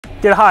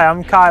G'day,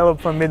 I'm Caleb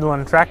from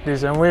Midland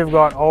Tractors and we've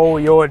got all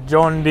your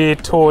John Deere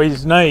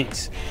toys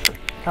needs.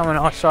 Come and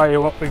I'll show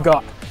you what we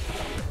got.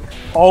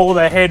 All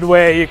the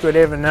headwear you could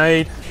ever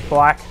need,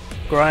 black,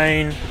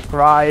 green,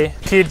 grey,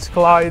 kids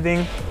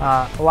clothing,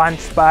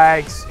 lunch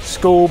bags,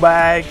 school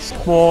bags,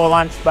 more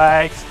lunch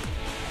bags,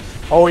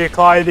 all your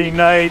clothing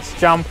needs,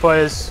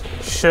 jumpers,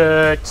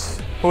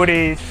 shirts,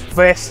 hoodies,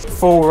 vests,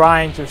 full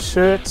range of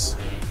shirts.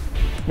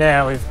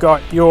 Now we've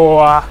got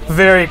your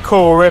very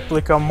cool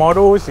replica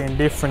models in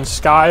different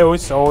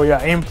scales, all your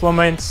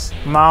implements,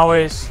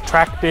 mowers,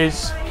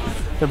 tractors,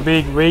 the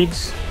big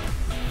rigs.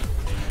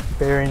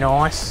 Very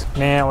nice.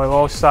 Now we've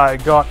also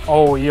got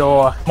all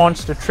your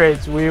monster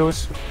treads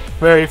wheels,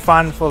 very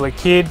fun for the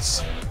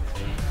kids.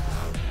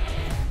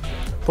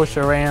 Push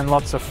around,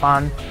 lots of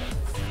fun.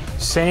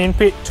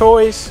 Sandpit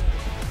toys.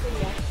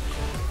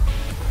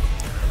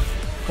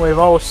 We've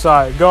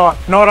also got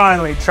not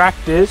only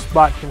tractors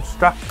but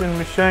construction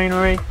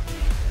machinery,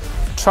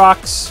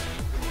 trucks,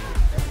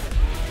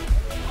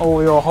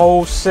 all your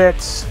haul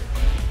sets,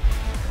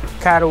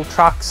 cattle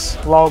trucks,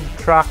 log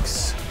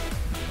trucks,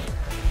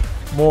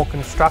 more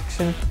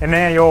construction. And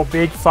now your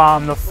big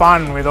farm, the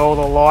fun with all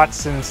the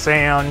lights and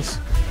sounds,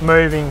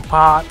 moving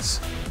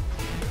parts,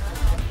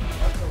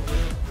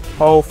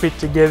 all fit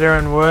together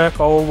and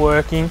work, all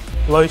working,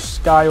 loose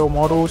scale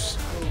models.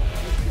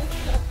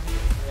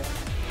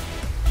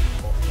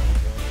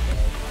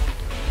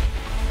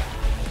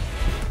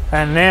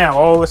 And now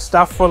all the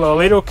stuff for the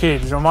little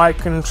kids, remote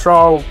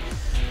control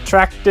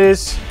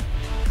tractors,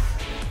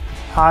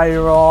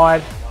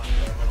 hayride,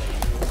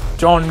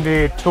 John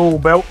Deere tool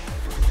belt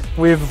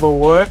with the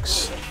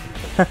works.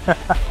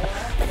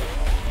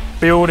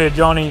 Builder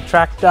Johnny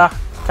tractor,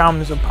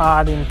 comes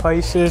apart in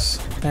pieces,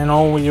 and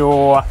all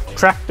your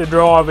tractor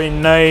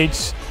driving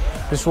needs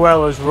as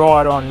well as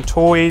ride-on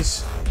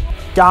toys,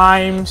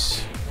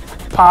 games,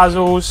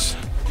 puzzles,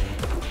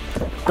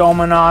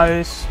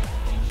 dominoes,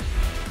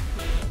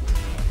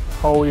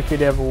 all you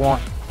could ever want.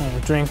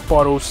 Drink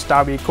bottles,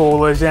 stubby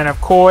coolers, and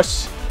of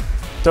course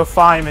the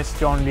famous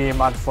John Deere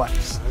mud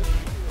flaps.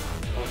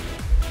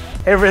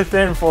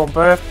 Everything for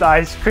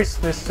birthdays,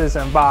 Christmases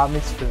and bar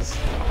mitzvahs.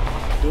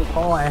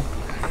 Bye.